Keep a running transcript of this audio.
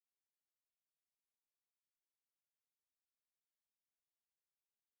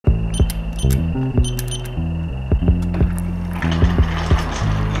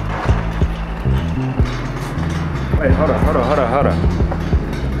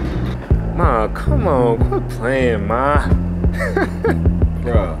Ma, come on, quit playing, ma.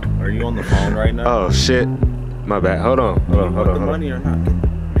 Bruh, are you on the phone right now? Oh shit, my bad. Hold on. The money or not?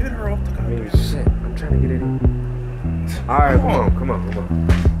 Get her off the goddamn. Shit, I'm trying to get it in. All right, come on.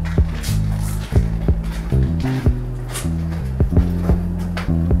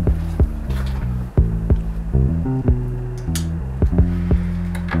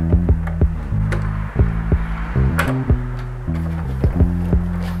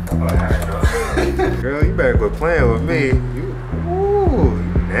 Girl, you better quit playing with me. You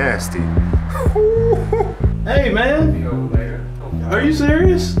nasty. Hey, man. Are you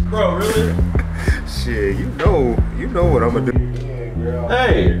serious? Bro, really? Shit, you know what I'm gonna do. Yeah, girl.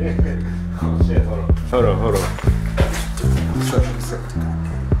 Hey. Oh shit, hold on.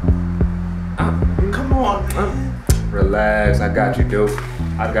 Come on. Relax, I got you, dude.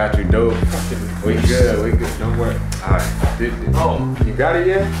 We good. Don't worry. All right. Oh, you got it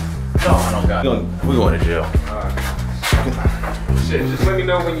yet? No, I don't got it. We're going to jail. Alright. Shit, just let me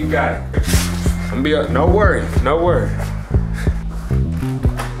know when you got it. I'm gonna be up. No worry. Come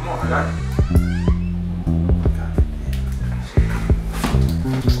on, I got it.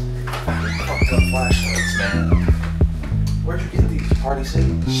 Fucked up flashlights, man. Where'd you get these? Party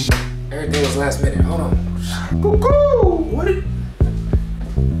City? Everything was last minute. Hold on. Cuckoo! What are you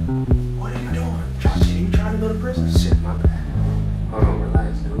doing? You trying to go to prison? Shit, my bad. Hold on,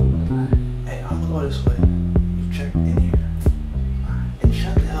 relax, dude. Hey, I'm gonna go this way. You check in here. And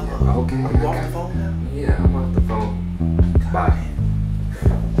shut the hell up. Okay. Are you off the phone now? Yeah, I'm off the phone. Bye.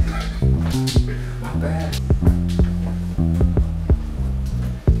 My bad.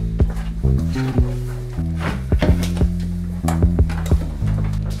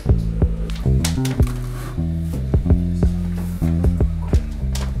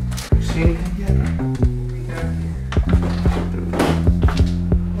 See anything yet?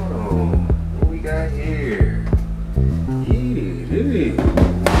 What we got here?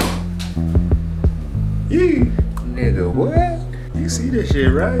 Yeah. Nigga, what? You see this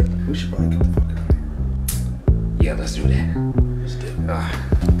shit, right? We should probably get the fuck out of here. Yeah, let's do that. Let's do it.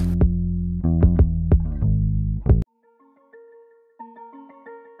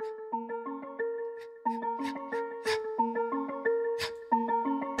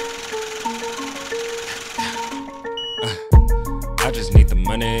 I just need the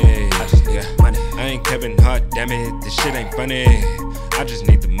money. I ain't Kevin Hart, damn it, this shit ain't funny. I just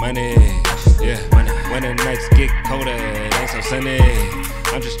need the money. Yeah, when the nights get colder, it ain't so sunny.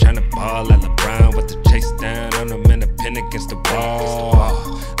 I'm just tryna ball like LeBron with the chase down on them and the pin against the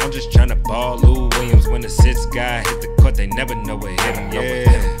wall. I'm just tryna ball Lou Williams when the six guy hit the court, they never know what hit him.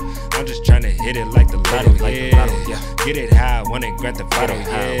 Yeah, I'm just tryna hit it like the lotto. Yeah, get it high, want it, grant the photo.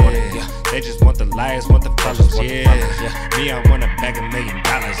 Yeah, they just want the liars, want the follows. Yeah, me, I want a bag $1 million.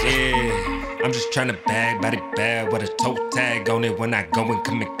 Yeah. I'm just tryna bag body bag with a toe tag on it. When I go and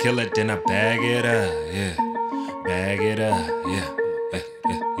come and kill it, then I bag it up, yeah. Bag it up, yeah.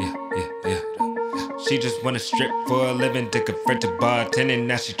 She just wanna strip for a living, took a friend to bartending.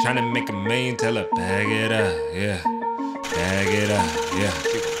 Now she tryna make $1 million, tell her bag it up, yeah. Bag it up, yeah.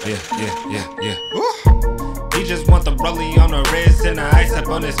 He just want the rollie on the wrist and the ice up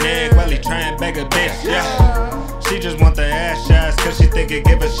on his neck while he tryin' bag a bitch, yeah. She just want the ass shots cause she think it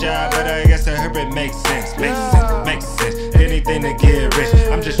give a shot, but I guess to her it makes sense. Makes sense. Anything to get rich.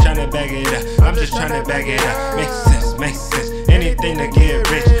 I'm just tryna bag it up. Makes sense. Anything to get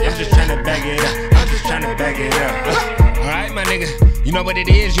rich. I'm just tryna bag it up. Alright, my nigga. You know what it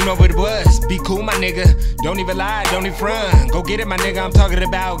is, you know what it was. Be cool, my nigga. Don't even lie, don't even front. Go get it, my nigga. I'm talking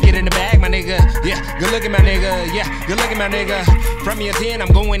about get in the bag, my nigga. Yeah, good looking, my nigga. From your 10,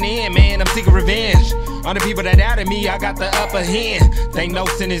 I'm going in, man. I'm seeking revenge on the people that doubted me. I got the upper hand. Thank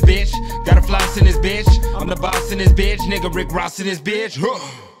notes in this bitch. Got a floss in this bitch. I'm the boss in this bitch. Nigga Rick Ross in this bitch.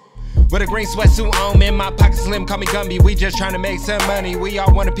 With a green sweatsuit on, man, my pocket slim, call me Gumby. We just tryna make some money. We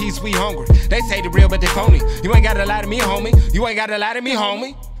all want a piece, we hungry. They say the real, but they phony. You ain't gotta lie to me, homie.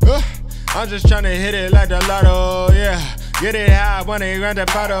 I'm just tryna hit it like the lotto, yeah. Get it high, want it, grant the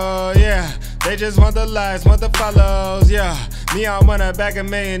bottle, yeah. They just want the likes, want the follows, yeah. Me, I want a bag $1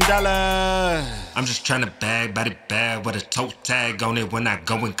 million. I'm just tryna bag body bag with a toe tag on it. When I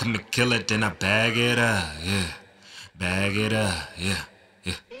go and come and kill it, then I bag it up, yeah. Bag it up, yeah.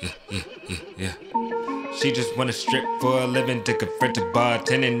 She just wanna strip for a living, took a friend to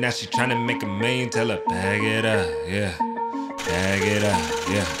bartending. Now she tryna make $1 million, tell her bag it up, yeah. Bag it up,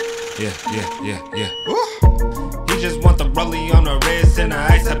 yeah. He just want the rollie on the wrist and the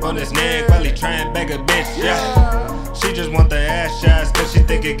ice up on his neck while he tryin' bag a bitch, yeah. She just want the ass shots cause she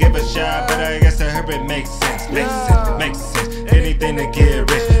think it give a shot, but I guess to her it makes sense. Anything to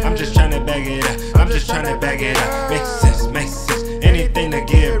get rich. I'm just tryna bag it up. I'm just tryna bag it up. Makes sense, makes sense. Anything to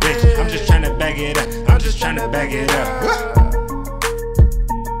get rich. I'm just tryna bag it up. I'm just tryna bag it up.